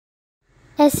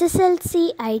SSLC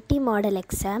IT Model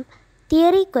Exam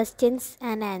Theory Questions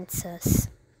and Answers.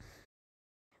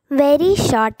 Very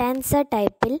short answer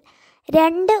ടൈപ്പിൽ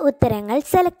 2 ഉത്തരങ്ങൾ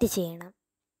select ചെയ്യണം.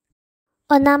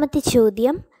 ഒന്നാമത്തെ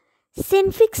ചോദ്യം,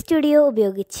 സിൻഫിക് സ്റ്റുഡിയോ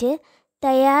ഉപയോഗിച്ച്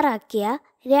തയ്യാറാക്കിയ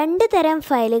 2 തരം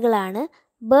ഫയലുകളാണ്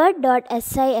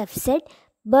bird.sifz,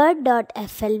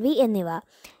 bird.flv എന്നിവ.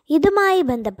 ഇതുമായി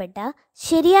ബന്ധപ്പെട്ട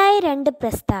ശരിയായ 2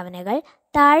 പ്രസ്താവനകൾ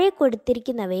താഴെ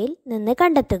കൊടുത്തിരിക്കുന്നവയിൽ നിന്ന്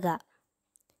കണ്ടെത്തുക.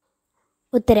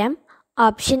 ഉത്തരം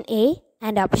option A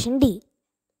and option D.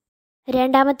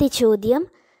 രണ്ടാമത്തെ ചോദ്യം,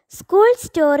 സ്കൂൾ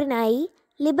സ്റ്റോറിനായി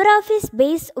ലിബ്രിയോഫീസ്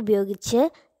ബേസ് ഉപയോഗിച്ച്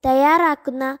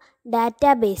തയ്യാറാക്കുന്ന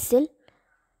ഡാറ്റാബേസിൽ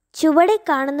ചുവടെ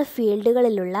കാണുന്ന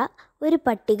ഫീൽഡുകളിലുള്ള ഒരു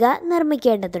പട്ടിക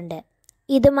നിർമ്മിക്കേണ്ടതുണ്ട്.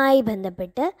 ഇതുമായി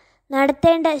ബന്ധപ്പെട്ട്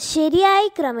നടത്തേണ്ട ശരിയായ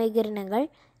ക്രമീകരണങ്ങൾ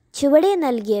ചുവടെ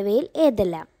നൽകിയവയിൽ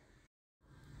ഏതെല്ലാം?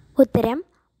 ഉത്തരം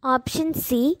option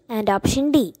C and option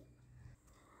D.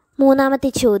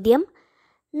 മൂന്നാമത്തെ ചോദ്യം,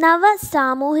 നവ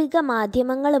സാമൂഹിക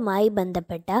മാധ്യമങ്ങളുമായി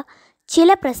ബന്ധപ്പെട്ട ചില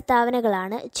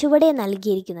പ്രസ്താവനകളാണ് ചുവടെ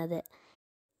നൽകിയിരിക്കുന്നത്.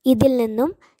 ഇതിൽ നിന്നും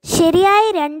ശരിയായ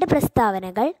 2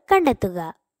 പ്രസ്താവനകൾ കണ്ടെത്തുക.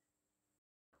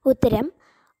 ഉത്തരം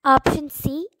option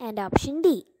C and option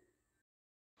D.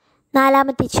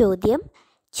 നാലാമത്തെ ചോദ്യം,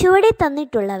 ചുവടെ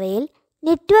തന്നിട്ടുള്ളവയിൽ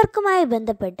നെറ്റ്വർക്കുമായി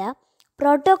ബന്ധപ്പെട്ട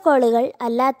പ്രോട്ടോക്കോളുകൾ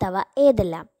അല്ലാത്തവ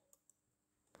ഏതെല്ലാം?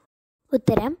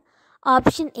 ഉത്തരം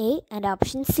option A and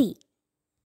option C.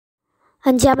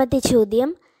 അഞ്ചാമത്തെ ചോദ്യം,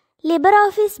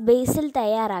 ലിബ്രിയോഫീസ് ബേസിൽ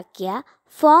തയ്യാറാക്കിയ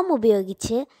ഫോം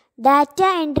ഉപയോഗിച്ച് ഡാറ്റ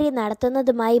എൻട്രി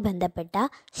നടത്തുന്നതുമായി ബന്ധപ്പെട്ട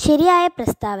ശരിയായ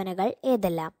പ്രസ്താവനകൾ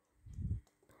ഏതെല്ലാം?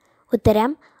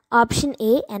 ഉത്തരം option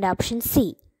A and option C.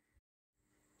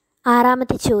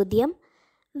 ആറാമത്തെ ചോദ്യം,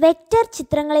 വെക്റ്റർ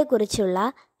ചിത്രങ്ങളെക്കുറിച്ചുള്ള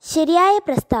ശരിയായ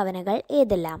പ്രസ്താവനകൾ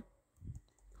ഏതെല്ലാം?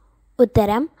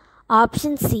 ഉത്തരം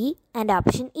option C and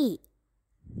option E.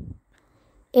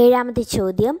 ഏഴാമത്തെ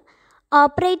ചോദ്യം,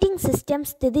 ഓപ്പറേറ്റിംഗ് സിസ്റ്റം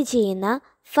സ്ഥിതി ചെയ്യുന്ന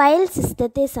ഫയൽ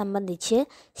സിസ്റ്റത്തെ സംബന്ധിച്ച്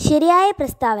ശരിയായ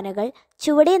പ്രസ്താവനകൾ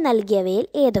ചുവടെ നൽകിയവയിൽ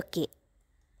ഏതൊക്കെ?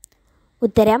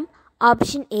 ഉത്തരം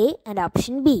option A and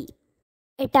option B.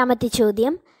 എട്ടാമത്തെ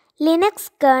ചോദ്യം,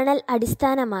 ലിനക്സ് കേർണൽ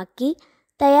അടിസ്ഥാനമാക്കി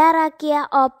തയ്യാറാക്കിയ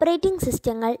ഓപ്പറേറ്റിംഗ്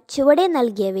സിസ്റ്റങ്ങൾ ചുവടെ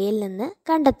നൽകിയവയിൽ നിന്ന്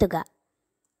കണ്ടെത്തുക.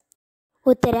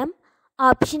 ഉത്തരം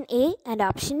option A and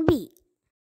option B.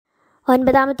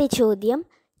 ഒൻപതാമത്തെ ചോദ്യം,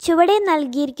 ചുവടെ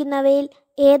നൽകിയിരിക്കുന്നവയിൽ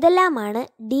ഏതെല്ലാമാണ്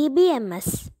DBMS?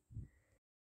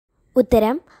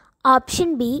 ഉത്തരം option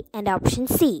B and option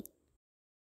C.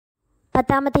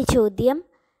 പത്താമത്തെ ചോദ്യം,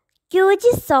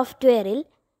 QGIS സോഫ്റ്റ്വെയറിൽ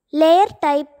ലെയർ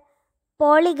ടൈപ്പ്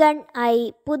പോളിഗൺ ആയി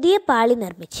പുതിയ പാളി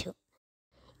നിർമ്മിച്ചു.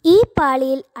 ഈ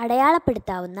പാളിയിൽ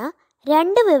അടയാളപ്പെടുത്താവുന്ന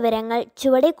 2 വിവരങ്ങൾ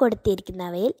ചുവടെ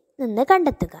കൊടുത്തിരിക്കുന്നവയിൽ നിന്ന്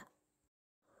കണ്ടെത്തുക.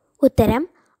 ഉത്തരം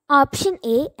option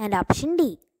A and option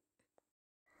D.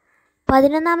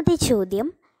 11ാമത്തെ ചോദ്യം,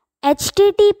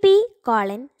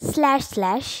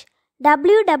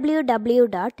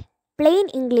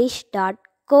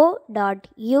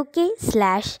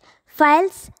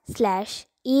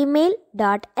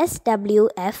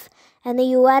 എന്ന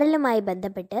URLുമായി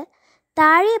ബന്ധപ്പെട്ട്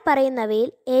താഴെ പറയുന്നവയിൽ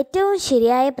ഏറ്റവും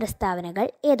ശരിയായ പ്രസ്താവനകൾ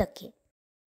ഏതൊക്കെ?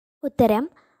 ഉത്തരം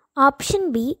option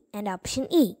B and option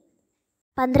E.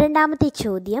 12ാമത്തെ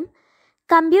ചോദ്യം,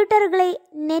 കമ്പ്യൂട്ടറുകളെ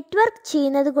നെറ്റ്വർക്ക്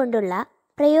ചെയ്യുന്നത് കൊണ്ടുള്ള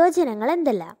പ്രയോജനങ്ങൾ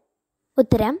എന്തെല്ലാം?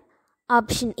 ഉത്തരം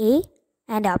option A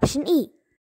and option E.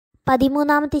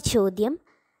 13ാമത്തെ ചോദ്യം,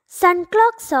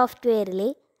 സൺക്ലോക്ക് സോഫ്റ്റ്വെയറിലെ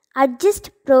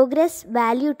അഡ്ജസ്റ്റ് പ്രോഗ്രസ്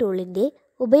വാല്യൂ ടൂളിൻ്റെ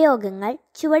ഉപയോഗങ്ങൾ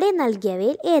ചുവടെ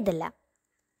നൽകിയവയിൽ ഏതെല്ലാം?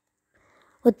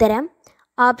 ഉത്തരം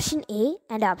option A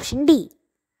and option D.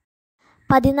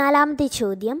 14ാമത്തെ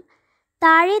ചോദ്യം,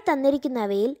 താഴെ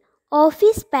തന്നിരിക്കുന്നവയിൽ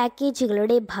ഓഫീസ്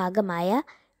പാക്കേജുകളുടെ ഭാഗമായ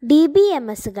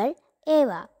DBMSകൾ ഏവ?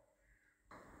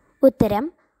 ഉത്തരം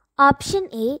option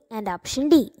A and option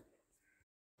D.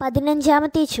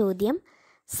 15ാമത്തെ ചോദ്യം,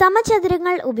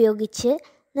 സമചതുരങ്ങൾ ഉപയോഗിച്ച്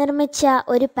നിർമ്മിച്ച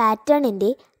ഒരു പാറ്റേണിൻ്റെ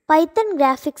പൈത്തൺ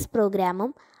ഗ്രാഫിക്സ്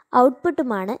പ്രോഗ്രാമും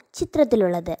ഔട്ട്പുട്ടുമാണ്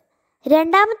ചിത്രത്തിലുള്ളത്.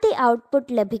 രണ്ടാമത്തെ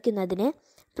ഔട്ട്പുട്ട് ലഭിക്കുന്നതിന്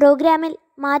പ്രോഗ്രാമിൽ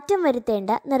മാറ്റം വരുത്തേണ്ട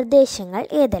നിർദ്ദേശങ്ങൾ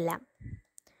ഏതെല്ലാം?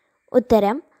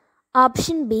 ഉത്തരം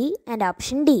option B and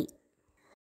option D.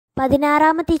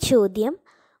 16ാമത്തെ ചോദ്യം,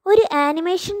 ഒരു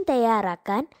ആനിമേഷൻ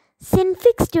തയ്യാറാക്കാൻ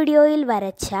സിൻഫിക് സ്റ്റുഡിയോയിൽ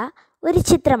വരച്ച ഒരു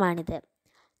ചിത്രമാണിത്.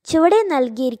 ചുവടെ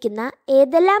നൽകിയിരിക്കുന്ന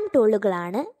ഏതെല്ലാം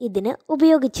ടൂളുകളാണ് ഇതിന്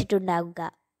ഉപയോഗിച്ചിട്ടുണ്ടാകുക?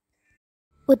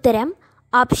 ഉത്തരം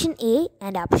option A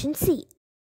and option C.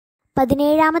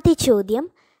 17ാമത്തെ ചോദ്യം,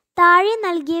 താഴെ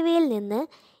നൽകിയവയിൽ നിന്ന്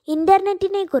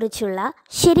ഇൻ്റർനെറ്റിനെ കുറിച്ചുള്ള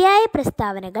ശരിയായ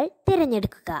പ്രസ്താവനകൾ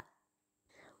തിരഞ്ഞെടുക്കുക.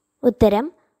 ഉത്തരം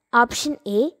option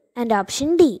A and option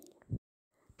D.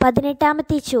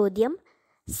 18ാമത്തെ ചോദ്യം,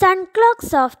 സൺക്ലോക്ക്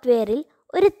സോഫ്റ്റ്വെയറിൽ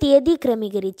ഒരു തീയതി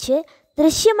ക്രമീകരിച്ച്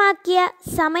ദൃശ്യമാക്കിയ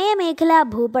സമയമേഖലാ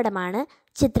ഭൂപടമാണ്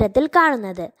ചിത്രത്തിൽ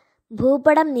കാണുന്നത്?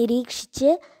 ഭൂപടം നിരീക്ഷിച്ച്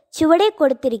ചുവടെ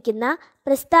കൊടുത്തിരിക്കുന്ന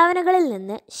പ്രസ്താവനകളിൽ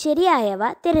നിന്ന്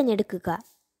ശരിയായവ തിരഞ്ഞെടുക്കുക.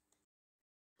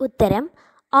 ഉത്തരം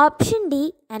option D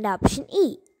and option E.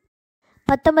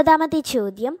 19ാമത്തെ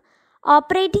ചോദ്യം,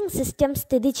 ഓപ്പറേറ്റിംഗ് സിസ്റ്റം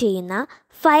സ്ഥിതി ചെയ്യുന്ന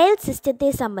ഫയൽ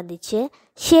സിസ്റ്റത്തെ സംബന്ധിച്ച്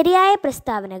ശരിയായ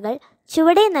പ്രസ്താവനകൾ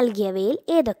ചുവടെ നൽകിയവയിൽ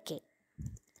ഏതൊക്കെ?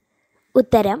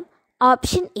 ഉത്തരം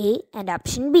option A and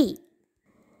option B.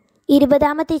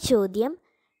 20ാമത്തെ ചോദ്യം,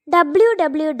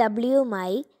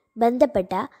 wwwയുമായി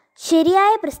ബന്ധപ്പെട്ട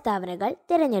ശരിയായ പ്രസ്താവനകൾ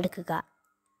തിരഞ്ഞെടുക്കുക.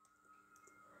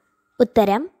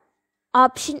 ഉത്തരം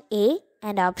option A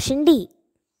and option D.